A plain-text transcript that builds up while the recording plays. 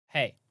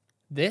Hey,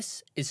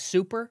 this is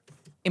super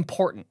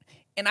important,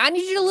 and I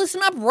need you to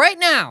listen up right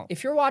now.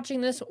 If you're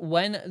watching this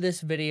when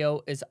this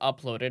video is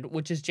uploaded,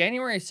 which is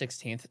January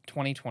 16th,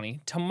 2020,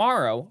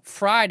 tomorrow,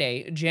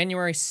 Friday,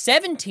 January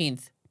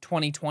 17th,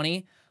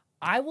 2020,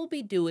 I will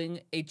be doing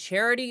a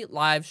charity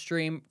live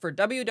stream for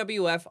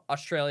WWF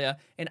Australia,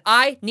 and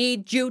I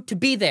need you to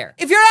be there.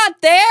 If you're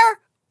not there,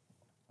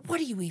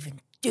 what are you even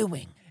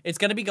doing? It's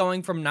going to be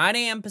going from 9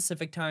 a.m.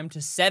 Pacific time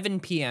to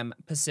 7 p.m.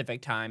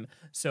 Pacific time.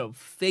 So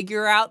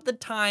figure out the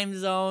time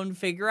zone,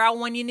 figure out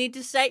when you need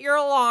to set your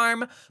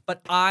alarm,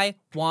 but I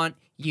want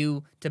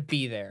you to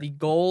be there. The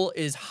goal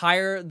is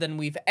higher than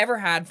we've ever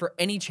had for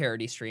any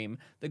charity stream.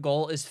 The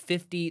goal is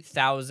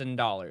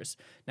 $50,000.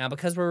 Now,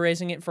 because we're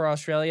raising it for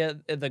Australia,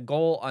 the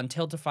goal on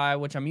Tiltify,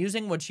 which I'm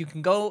using, which you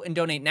can go and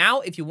donate now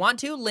if you want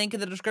to, link in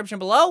the description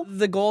below.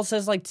 The goal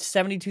says like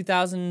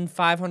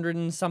 72,500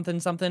 and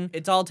something.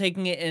 It's all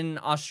taking it in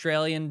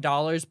Australian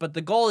dollars, but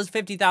the goal is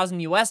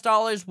 50,000 US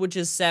dollars, which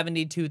is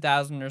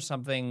 72,000 or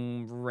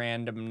something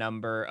random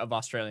number of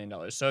Australian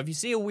dollars. So if you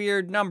see a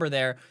weird number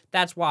there,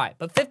 that's why.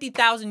 But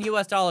 50,000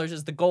 US dollars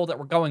is the goal that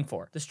we're going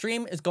for. The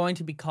stream is going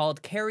to be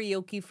called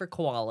Karaoke for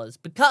Koalas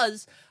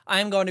because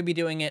I'm going to be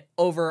doing it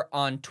over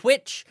on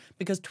Twitch,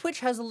 because Twitch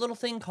has a little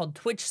thing called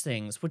Twitch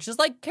Sings, which is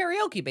like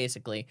karaoke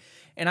basically.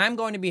 And I'm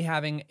going to be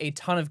having a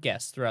ton of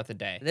guests throughout the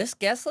day. This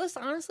guest list,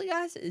 honestly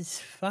guys, is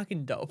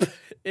fucking dope.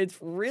 It's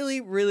really,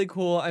 really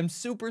cool. I'm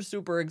super,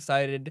 super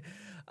excited.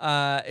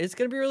 It's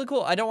gonna be really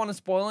cool. I don't want to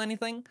spoil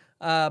anything,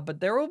 but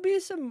there will be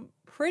some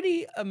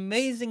pretty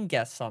amazing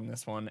guests on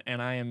this one,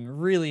 and I am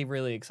really,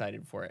 really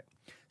excited for it.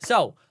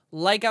 So,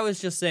 like I was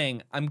just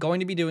saying, I'm going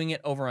to be doing it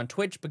over on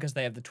Twitch because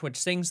they have the Twitch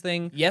Sings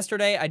thing.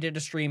 Yesterday, I did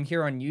a stream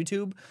here on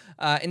YouTube,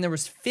 and there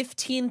was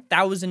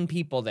 15,000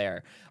 people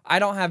there. I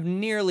don't have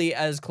nearly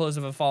as close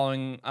of a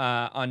following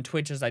on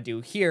Twitch as I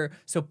do here,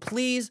 so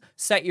please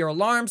set your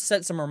alarms,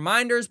 set some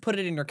reminders, put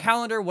it in your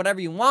calendar,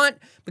 whatever you want,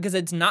 because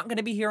it's not going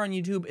to be here on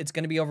YouTube, it's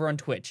going to be over on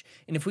Twitch.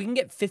 And if we can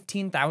get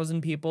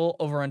 15,000 people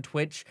over on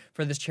Twitch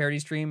for this charity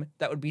stream,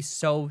 that would be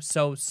so,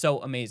 so, so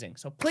amazing.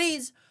 So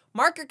please,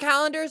 mark your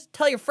calendars,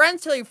 tell your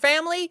friends, tell your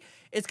family.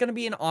 It's going to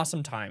be an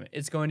awesome time.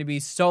 It's going to be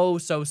so,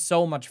 so,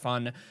 so much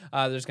fun.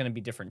 There's going to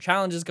be different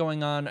challenges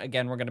going on.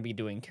 Again, we're going to be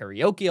doing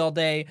karaoke all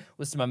day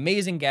with some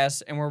amazing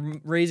guests, and we're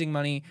raising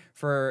money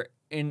for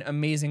an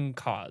amazing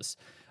cause.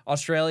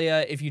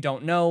 Australia, if you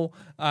don't know,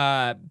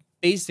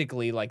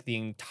 basically, like, the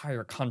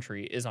entire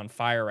country is on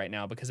fire right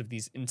now because of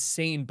these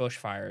insane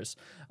bushfires.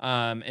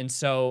 And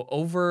so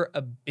over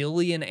 1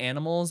 billion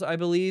animals, I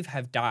believe,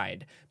 have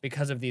died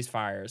because of these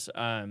fires.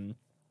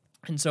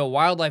 And so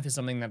wildlife is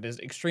something that is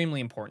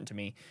extremely important to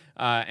me,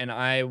 and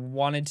I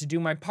wanted to do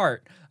my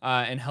part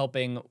in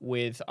helping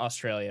with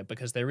Australia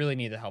because they really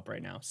need the help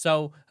right now.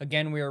 So,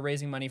 again, we are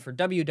raising money for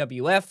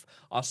WWF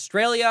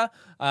Australia,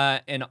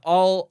 and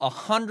all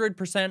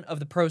 100% of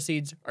the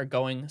proceeds are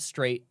going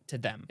straight to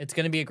them. It's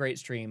going to be a great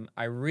stream.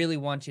 I really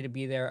want you to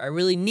be there. I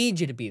really need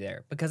you to be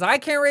there because I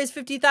can't raise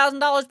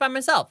 $50,000 by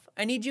myself.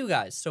 I need you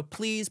guys. So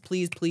please,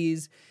 please,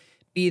 please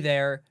be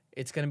there.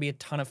 It's going to be a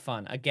ton of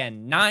fun.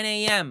 Again, 9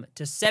 a.m.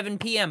 to 7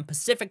 p.m.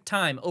 Pacific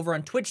time over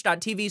on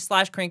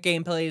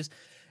twitch.tv/CrankGameplays.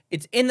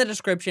 It's in the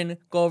description.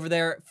 Go over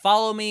there,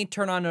 follow me,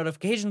 turn on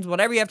notifications,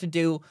 whatever you have to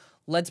do.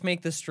 Let's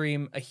make this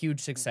stream a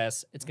huge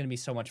success. It's going to be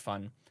so much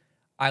fun.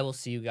 I will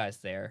see you guys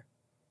there.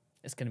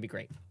 It's going to be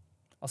great.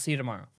 I'll see you tomorrow.